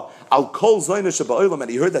ba al kol zoyna sheba'olam, and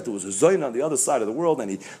he heard that there was a zoyna on the other side of the world, and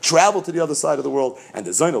he traveled to the other side of the world, and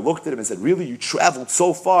the zoyna looked at him and said, really, you traveled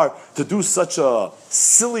so far to do such a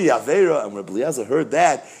silly avera? And Rabbi Eliezer heard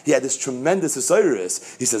that, he had this tremendous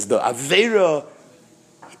osiris. He says, the avera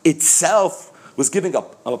itself was giving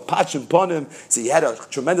a patch upon him, so he had a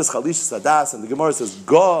tremendous chalish sadas, and the Gemara says,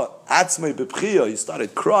 Go atzmei b'pchia, he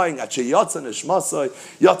started crying, Ache yatsa neshmasai,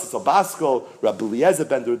 yatsa sabasko, Rabbi Eliezer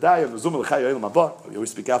ben Durdaya, mezum l'chay yoyel mabah. We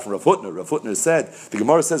always speak out from Rav Hutner. Rav Hutner said, the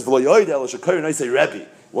Gemara says, V'lo yoyed el shekayr, and I say Rebbe. It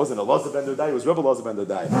wasn't Elazar ben Durdaya, it was Rabbi Elazar ben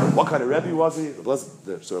Durdaya. What kind of Rebbe was he?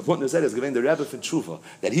 So Rav Hutner said, he was giving the Rebbe from Tshuva,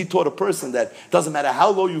 that he taught a person that doesn't matter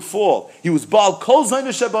how low you fall, he was Baal Kol Zayin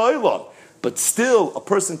Sheba'olam. But still, a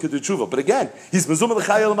person could do tshuva. But again, he's mezumah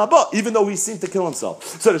l'chayel mabah, even though he seemed to kill himself.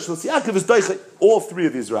 So the Shulchan Yaakov is doiche all 3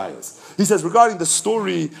 of these rayas. He says regarding the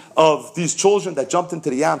story of these children that jumped into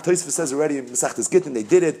the yam, Tosfos says already in Masechtas Gittin they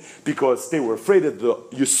did it because they were afraid of the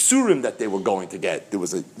yisurim that they were going to get. There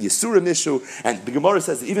was a yisurim issue, and the Gemara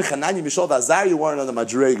says that even Chananya, Mishael, Azariah weren't on the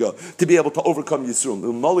madrega to be able to overcome yisurim.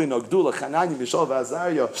 Umoli nagdula Chananya, Mishael,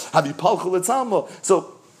 Azariah habipalchu letzalma.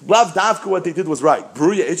 So Lav Davka, what they did was right.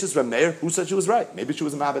 Bruya Ishes Rameir, who said she was right? Maybe she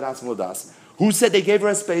was a Ma'abed Atzmo Ladas. Who said they gave her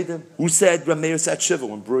a spadim? Who said Rameir sat Shiva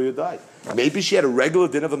when Bruya died? Maybe she had a regular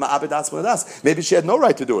din of a Ma'abed Atzmo Ladas. Maybe she had no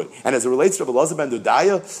right to do it. And as it relates to Rabbi Elazar ben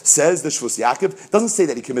Durdaya, says the Shvus Yaakov, doesn't say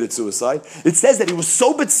that he committed suicide. It says that he was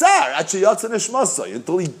so bitzar,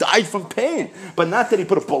 until he died from pain. But not that he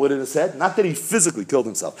put a bullet in his head, not that he physically killed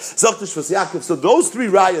himself. So those 3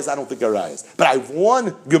 rayas I don't think are rayas. But I have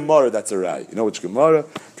one Gemara that's a raya. You know which Gemara?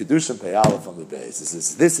 Kiddushin Pei Aleph on the base.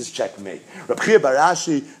 This is checkmate. Rabbi Chia bar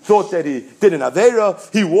Ashi thought that he did an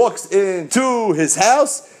avera. He walks into his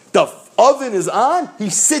house. The oven is on. He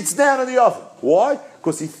sits down in the oven. Why?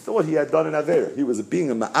 Because he thought he had done an avera. He was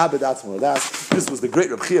being a ma'abed atzmo ladas. This was the great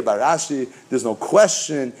Rabbi Chia bar Ashi. There's no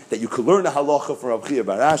question that you could learn a halacha from Rabbi Chia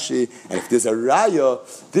bar Ashi. And if there's a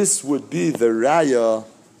raya, this would be the raya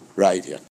right here.